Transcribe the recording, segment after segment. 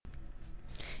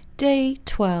Day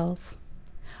 12.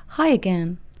 Hi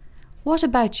again. What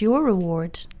about your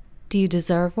reward? Do you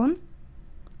deserve one?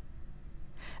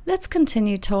 Let's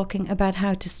continue talking about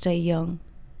how to stay young.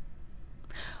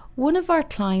 One of our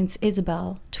clients,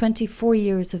 Isabel, 24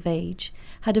 years of age,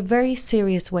 had a very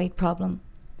serious weight problem.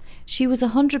 She was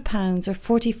 100 pounds or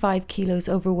 45 kilos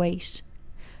overweight.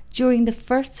 During the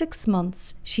first 6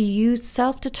 months, she used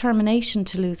self-determination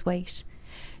to lose weight.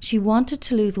 She wanted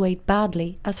to lose weight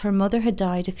badly as her mother had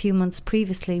died a few months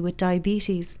previously with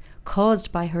diabetes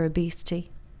caused by her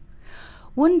obesity.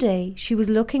 One day, she was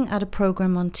looking at a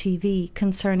program on TV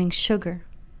concerning sugar.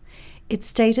 It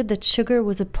stated that sugar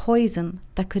was a poison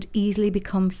that could easily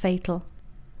become fatal.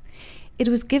 It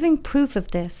was giving proof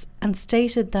of this and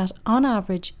stated that on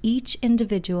average each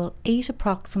individual ate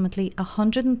approximately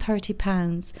 130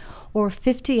 pounds or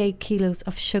 58 kilos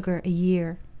of sugar a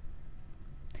year.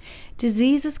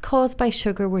 Diseases caused by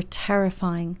sugar were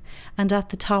terrifying, and at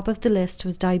the top of the list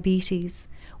was diabetes,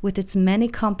 with its many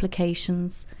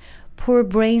complications, poor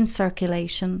brain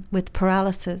circulation with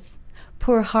paralysis,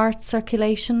 poor heart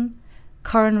circulation,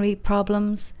 coronary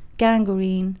problems,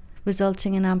 gangrene,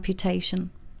 resulting in amputation.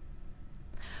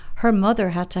 Her mother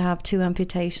had to have 2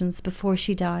 amputations before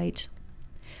she died.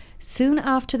 Soon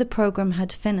after the program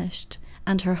had finished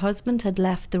and her husband had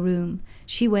left the room,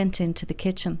 she went into the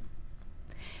kitchen.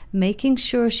 Making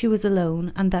sure she was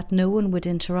alone and that no one would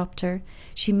interrupt her,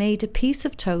 she made a piece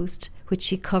of toast which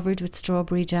she covered with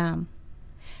strawberry jam.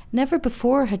 Never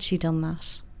before had she done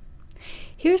that.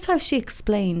 Here's how she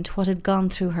explained what had gone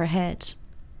through her head.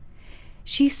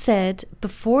 She said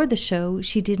before the show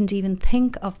she didn't even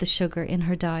think of the sugar in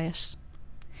her diet.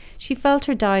 She felt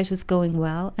her diet was going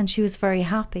well and she was very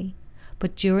happy,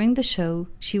 but during the show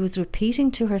she was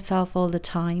repeating to herself all the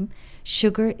time,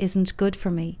 "Sugar isn't good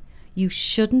for me. You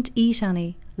shouldn't eat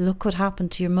any. Look what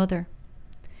happened to your mother."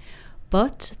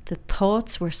 But the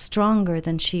thoughts were stronger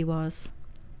than she was.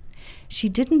 She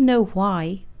didn't know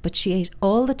why, but she ate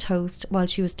all the toast while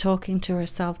she was talking to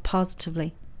herself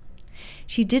positively.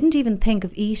 She didn't even think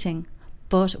of eating,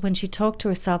 but when she talked to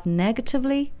herself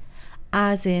negatively,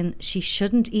 as in she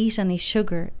shouldn't eat any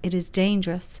sugar, it is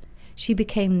dangerous, she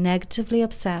became negatively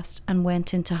obsessed and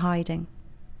went into hiding.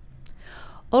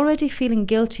 Already feeling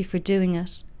guilty for doing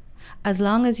it, as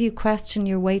long as you question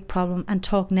your weight problem and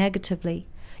talk negatively,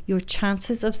 your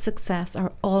chances of success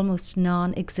are almost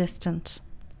non-existent.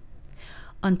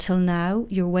 Until now,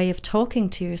 your way of talking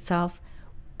to yourself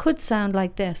could sound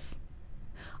like this: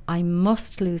 I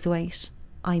must lose weight.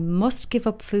 I must give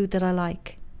up food that I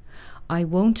like. I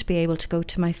won't be able to go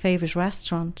to my favourite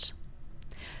restaurant.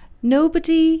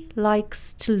 Nobody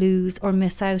likes to lose or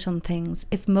miss out on things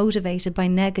if motivated by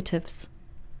negatives.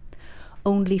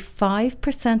 Only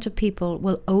 5% of people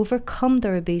will overcome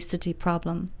their obesity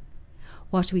problem.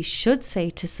 What we should say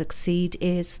to succeed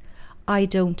is, I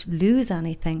don't lose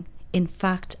anything. In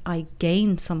fact, I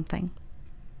gain something.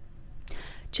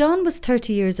 John was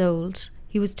 30 years old.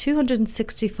 He was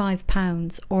 265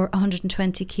 pounds or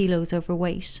 120 kilos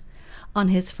overweight on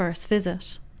his first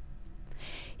visit.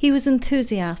 He was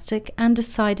enthusiastic and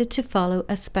decided to follow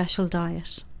a special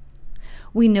diet.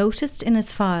 We noticed in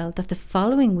his file that the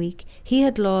following week he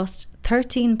had lost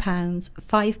 13 pounds,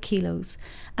 5 kilos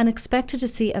and expected to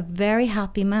see a very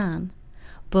happy man.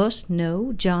 But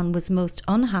no, John was most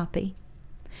unhappy.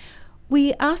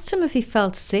 We asked him if he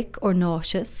felt sick or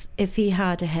nauseous, if he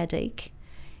had a headache.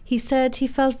 He said he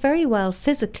felt very well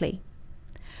physically.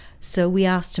 So we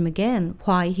asked him again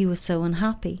why he was so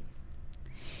unhappy.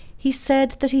 He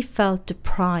said that he felt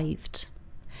deprived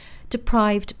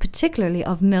particularly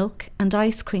of milk and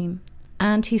ice cream,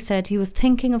 and he said he was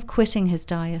thinking of quitting his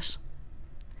diet.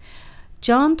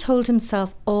 John told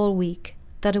himself all week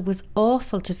that it was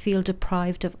awful to feel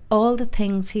deprived of all the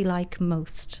things he liked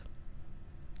most.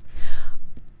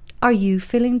 Are you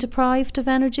feeling deprived of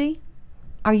energy?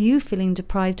 Are you feeling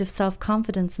deprived of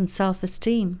self-confidence and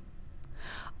self-esteem?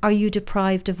 Are you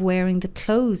deprived of wearing the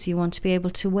clothes you want to be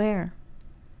able to wear?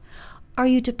 Are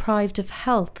you deprived of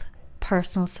health,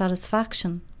 personal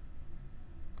satisfaction?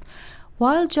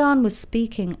 While John was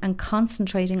speaking and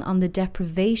concentrating on the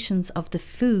deprivations of the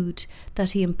food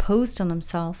that he imposed on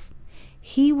himself,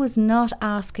 he was not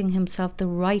asking himself the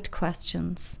right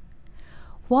questions.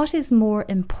 What is more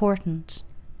important,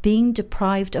 being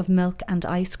deprived of milk and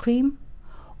ice cream,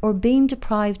 or being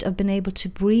deprived of being able to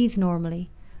breathe normally,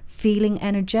 feeling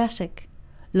energetic,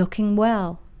 looking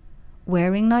well,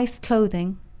 wearing nice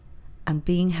clothing, and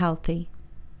being healthy?